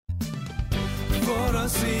for a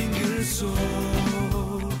single soul,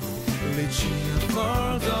 reaching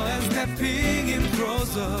further and stepping in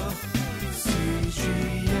closer.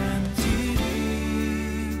 CGNTV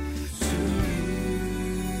to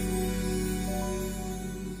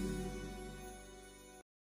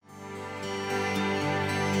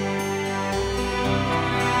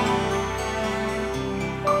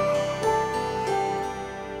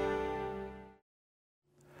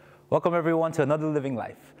Welcome everyone to Another Living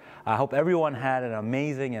Life. I hope everyone had an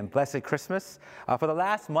amazing and blessed Christmas. For the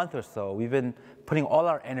last month or so, we've been putting all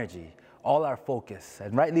our energy, all our focus,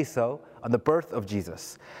 and rightly so, on the birth of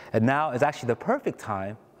Jesus. And now is actually the perfect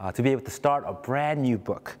time to be able to start a brand new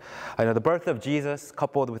book. I know the birth of Jesus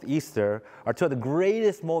coupled with Easter are two of the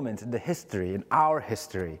greatest moments in the history, in our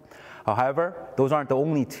history. However, those aren't the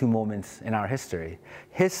only two moments in our history.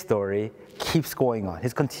 His story keeps going on.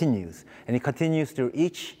 His continues, and it continues through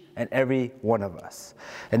each and every one of us.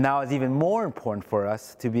 And now it's even more important for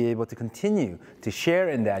us to be able to continue to share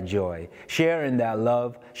in that joy, share in that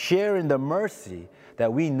love, share in the mercy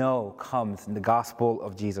that we know comes in the gospel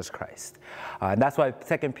of Jesus Christ. And that's why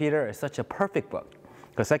 2 Peter is such a perfect book.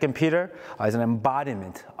 Because 2 Peter is an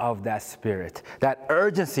embodiment of that spirit, that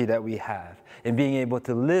urgency that we have in being able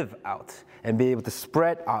to live out and be able to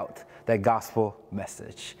spread out that gospel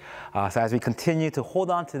message. So as we continue to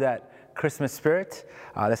hold on to that Christmas spirit,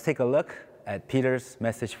 let's take a look at Peter's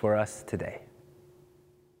message for us today.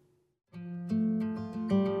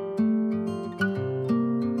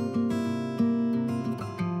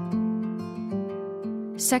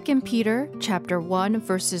 Second Peter chapter 1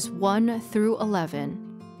 verses 1 through 11.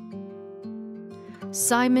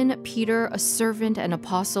 Simon Peter, a servant and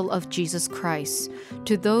apostle of Jesus Christ,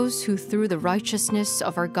 to those who through the righteousness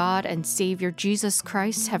of our God and Savior Jesus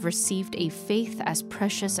Christ have received a faith as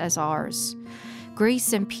precious as ours.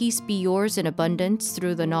 Grace and peace be yours in abundance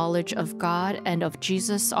through the knowledge of God and of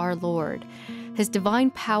Jesus our Lord. His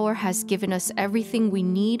divine power has given us everything we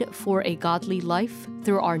need for a godly life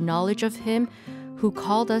through our knowledge of Him who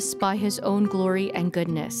called us by His own glory and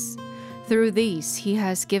goodness. Through these, He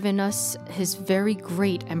has given us His very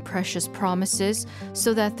great and precious promises,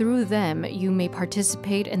 so that through them you may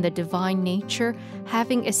participate in the divine nature,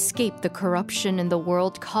 having escaped the corruption in the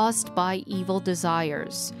world caused by evil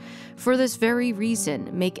desires. For this very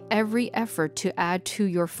reason, make every effort to add to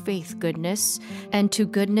your faith goodness, and to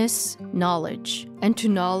goodness, knowledge, and to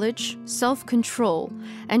knowledge, self-control,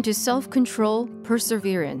 and to self-control,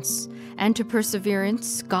 perseverance, and to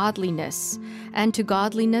perseverance, godliness, and to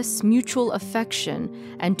godliness, mutual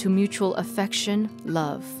affection, and to mutual affection,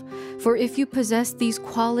 love. For if you possess these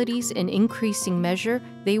qualities in increasing measure,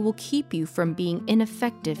 they will keep you from being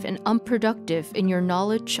ineffective and unproductive in your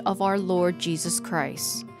knowledge of our Lord Jesus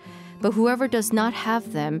Christ. But whoever does not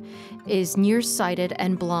have them is nearsighted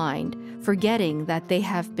and blind, forgetting that they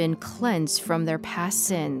have been cleansed from their past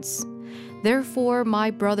sins. Therefore, my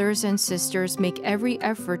brothers and sisters, make every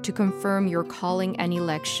effort to confirm your calling and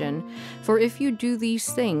election. For if you do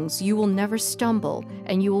these things, you will never stumble,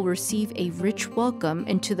 and you will receive a rich welcome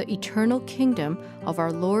into the eternal kingdom of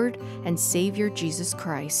our Lord and Savior Jesus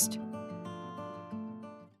Christ.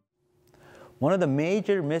 One of the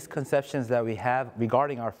major misconceptions that we have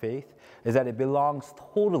regarding our faith is that it belongs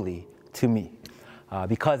totally to me.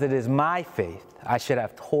 Because it is my faith, I should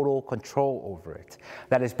have total control over it.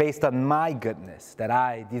 That is based on my goodness, that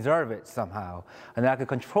I deserve it somehow, and that I could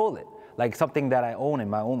control it, like something that I own in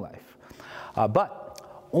my own life. But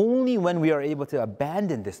only when we are able to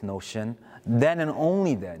abandon this notion, then and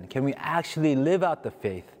only then can we actually live out the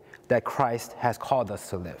faith that Christ has called us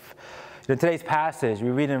to live. In today's passage,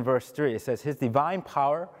 we read in verse 3, it says, His divine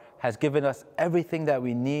power has given us everything that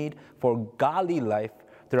we need for godly life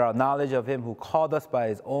through our knowledge of Him who called us by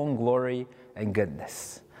His own glory and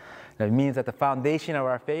goodness. That means that the foundation of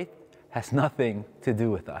our faith has nothing to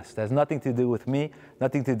do with us. It has nothing to do with me,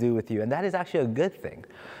 nothing to do with you. And that is actually a good thing.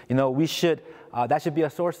 You know, that should be a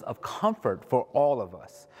source of comfort for all of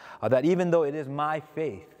us. That even though it is my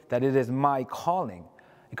faith, that it is my calling,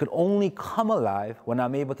 it could only come alive when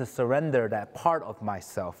I'm able to surrender that part of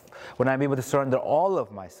myself, when I'm able to surrender all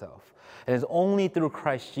of myself. And it's only through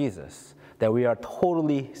Christ Jesus that we are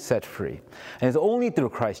totally set free. And it's only through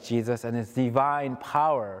Christ Jesus and His divine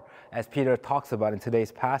power, as Peter talks about in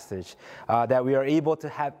today's passage, that we are able to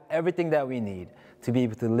have everything that we need to be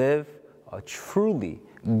able to live a truly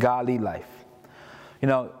godly life. You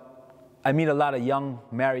know, I meet a lot of young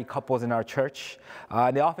married couples in our church.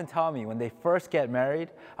 They often tell me when they first get married,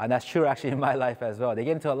 and that's true actually in my life as well, they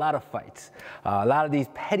get into a lot of fights, a lot of these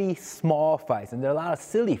petty, small fights, and there are a lot of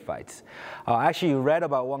silly fights. I actually read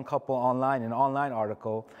about one couple online, in an online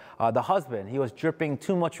article. The husband, he was dripping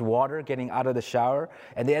too much water getting out of the shower,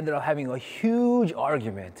 and they ended up having a huge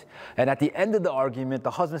argument. And at the end of the argument,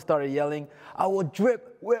 the husband started yelling, "I will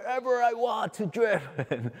drip wherever I want to drip."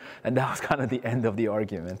 And that was kind of the end of the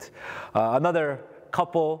argument. Another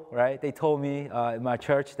couple, right, they told me in my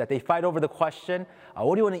church that they fight over the question,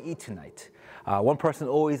 what do you want to eat tonight? One person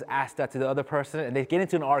always asks that to the other person, and they get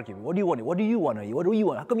into an argument. What do you want to eat? What do you want to eat? What do you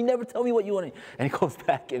want? How come you never tell me what you want to eat? And it goes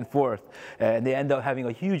back and forth, and they end up having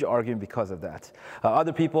a huge argument because of that.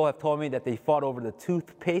 Other people have told me that they fought over the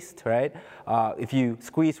toothpaste, right? If you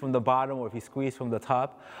squeeze from the bottom or if you squeeze from the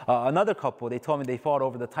top. Another couple, they told me they fought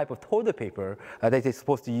over the type of toilet paper that they're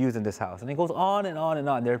supposed to use in this house. And it goes on and on and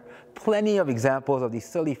on. There are plenty of examples of these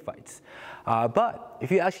silly fights. But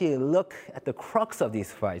if you actually look at the crux of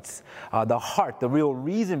these fights, the heart, the real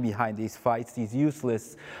reason behind these fights, these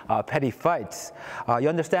useless, petty fights, you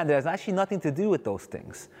understand that it has actually nothing to do with those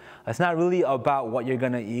things. It's not really about what you're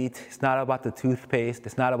going to eat. It's not about the toothpaste.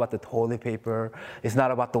 It's not about the toilet paper. It's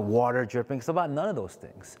not about the water dripping. It's about none of those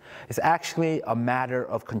things. It's actually a matter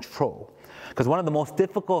of control. Because one of the most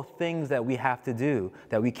difficult things that we have to do,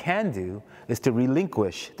 that we can do, is to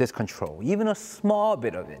relinquish this control. Even a small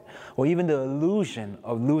bit of it, or even the illusion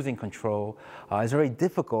of losing control, is very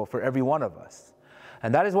difficult for every one of us.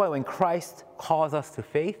 And that is why when Christ calls us to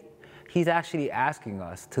faith, He's actually asking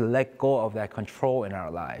us to let go of that control in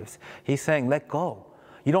our lives. He's saying, let go.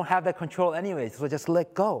 You don't have that control anyway, so just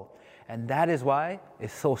let go. And that is why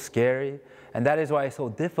it's so scary, and that is why it's so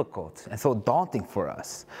difficult and so daunting for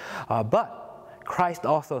us. But Christ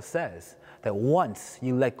also says that once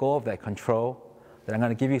you let go of that control, then I'm going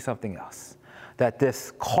to give you something else. That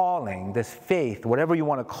this calling, this faith, whatever you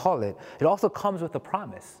want to call it, it also comes with a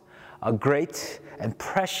promise. A great and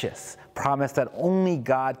precious promise that only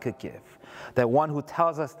God could give. That one who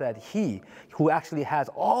tells us that He, who actually has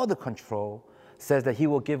all the control, says that He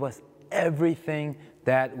will give us everything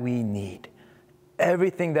that we need.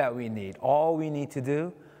 Everything that we need. All we need to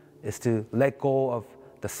do is to let go of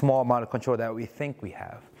the small amount of control that we think we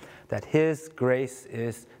have. That His grace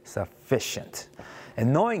is sufficient.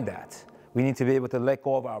 And knowing that, we need to be able to let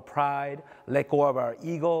go of our pride, let go of our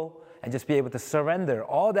ego, and just be able to surrender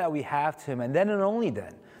all that we have to Him. And then and only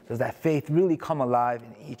then does that faith really come alive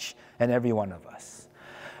in each and every one of us.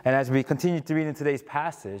 And as we continue to read in today's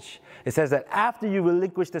passage, it says that after you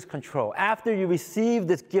relinquish this control, after you receive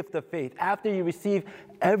this gift of faith, after you receive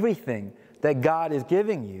everything that God is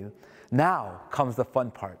giving you, now comes the fun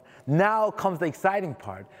part. Now comes the exciting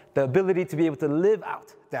part, the ability to be able to live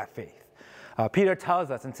out that faith. Peter tells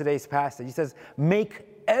us in today's passage, he says, make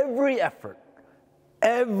every effort.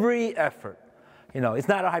 Every effort. You know, it's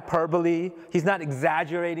not a hyperbole. He's not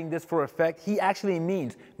exaggerating this for effect. He actually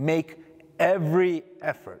means make every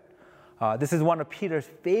effort. This is one of Peter's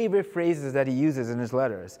favorite phrases that he uses in his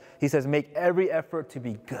letters. He says, make every effort to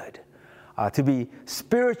be good, to be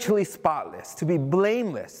spiritually spotless, to be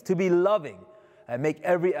blameless, to be loving, and make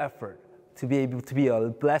every effort to be able to be a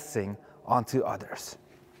blessing unto others.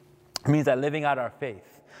 It means that living out our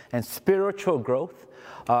faith and spiritual growth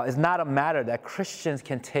is not a matter that Christians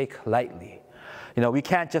can take lightly. You know, we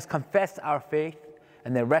can't just confess our faith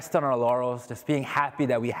and then rest on our laurels, just being happy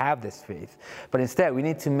that we have this faith. But instead, we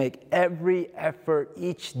need to make every effort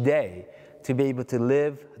each day to be able to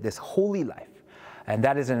live this holy life. And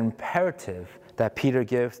that is an imperative that Peter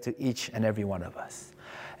gives to each and every one of us.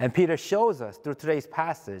 And Peter shows us through today's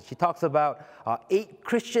passage, he talks about 8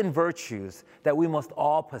 Christian virtues that we must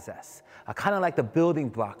all possess, kind of like the building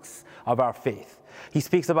blocks of our faith. He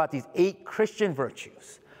speaks about these 8 Christian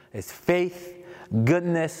virtues. It's faith,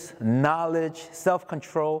 goodness, knowledge,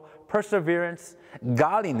 self-control, perseverance,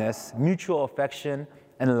 godliness, mutual affection,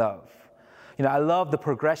 and love. You know, I love the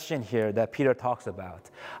progression here that Peter talks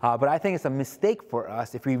about. But I think it's a mistake for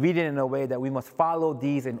us if we read it in a way that we must follow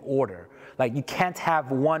these in order. Like you can't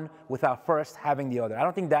have one without first having the other. I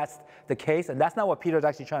don't think that's the case, and that's not what Peter's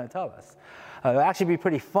actually trying to tell us. It would actually be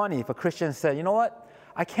pretty funny if a Christian said, you know what?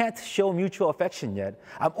 I can't show mutual affection yet.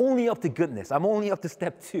 I'm only up to goodness. I'm only up to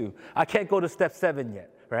step 2. I can't go to step 7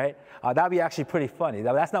 yet, right? That would be actually pretty funny.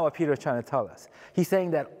 That's not what Peter is trying to tell us. He's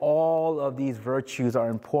saying that all of these virtues are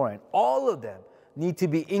important. All of them need to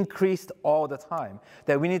be increased all the time.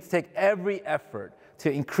 That we need to take every effort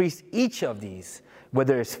to increase each of these,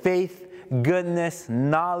 whether it's faith, goodness,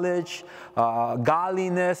 knowledge,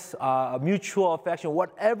 godliness, mutual affection,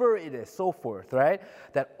 whatever it is, so forth, right?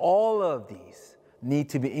 That all of these need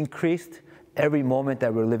to be increased every moment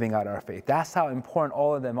that we're living out our faith. That's how important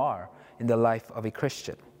all of them are in the life of a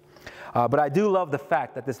Christian. But I do love the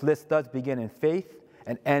fact that this list does begin in faith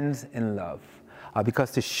and ends in love.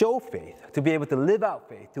 Because to show faith, to be able to live out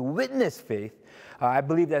faith, to witness faith, I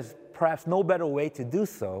believe there's perhaps no better way to do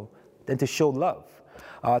so than to show love.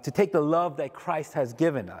 To take the love that Christ has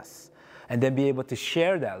given us and then be able to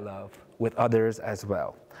share that love with others as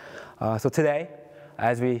well. So today,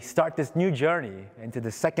 as we start this new journey into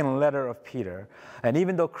the second letter of Peter, and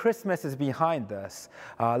even though Christmas is behind us,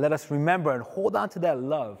 let us remember and hold on to that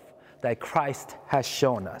love that Christ has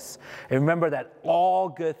shown us. And remember that all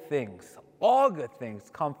good things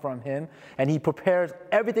come from Him, and He prepares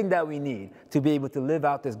everything that we need to be able to live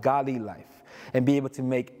out this godly life and be able to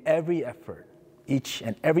make every effort, each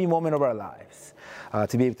and every moment of our lives,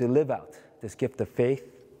 to be able to live out this gift of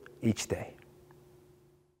faith each day.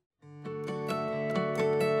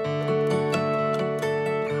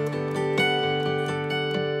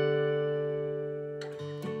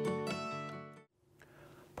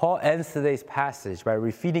 Paul ends today's passage by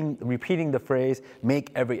repeating the phrase, make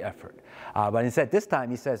every effort. But instead, this time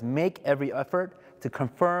he says, make every effort to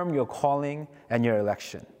confirm your calling and your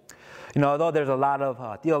election. Although there's a lot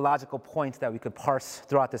of theological points that we could parse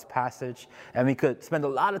throughout this passage, and we could spend a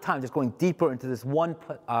lot of time just going deeper into this one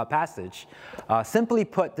passage, simply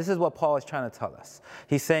put, this is what Paul is trying to tell us.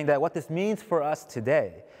 He's saying that what this means for us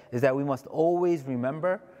today is that we must always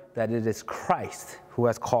remember that it is Christ who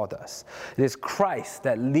has called us. It is Christ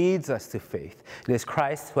that leads us to faith. It is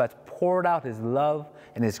Christ who has poured out His love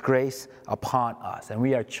and His grace upon us. And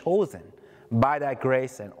we are chosen by that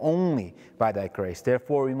grace and only by that grace.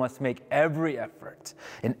 Therefore, we must make every effort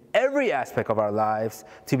in every aspect of our lives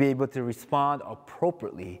to be able to respond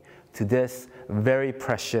appropriately to this very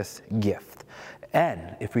precious gift.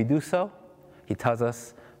 And if we do so, He tells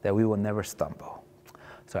us that we will never stumble.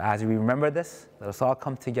 So as we remember this, let us all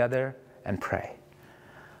come together and pray.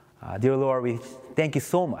 Dear Lord, we thank You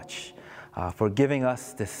so much for giving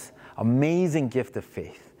us this amazing gift of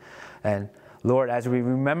faith. And Lord, as we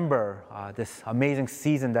remember this amazing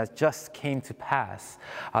season that just came to pass,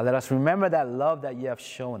 let us remember that love that You have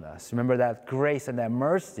shown us. Remember that grace and that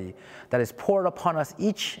mercy that is poured upon us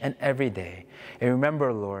each and every day. And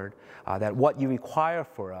remember, Lord, that what You require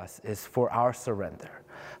for us is for our surrender.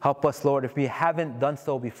 Help us, Lord, if we haven't done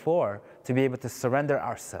so before, to be able to surrender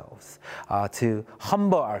ourselves, to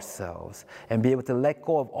humble ourselves, and be able to let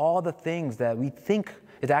go of all the things that we think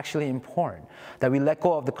is actually important, that we let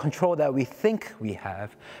go of the control that we think we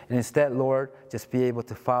have, and instead, Lord, just be able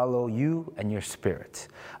to follow You and Your Spirit,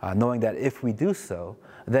 knowing that if we do so,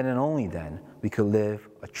 then and only then, we could live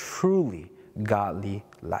a truly godly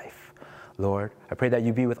life. Lord, I pray that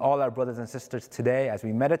You be with all our brothers and sisters today as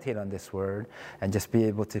we meditate on this word and just be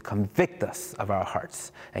able to convict us of our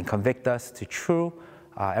hearts and convict us to true,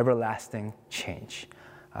 everlasting change.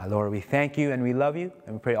 Lord, we thank You and we love You,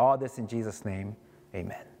 and we pray all this in Jesus' name.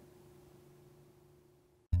 Amen.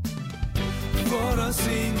 For a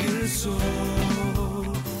single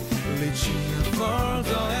soul, reaching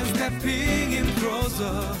further and stepping in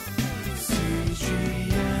closer.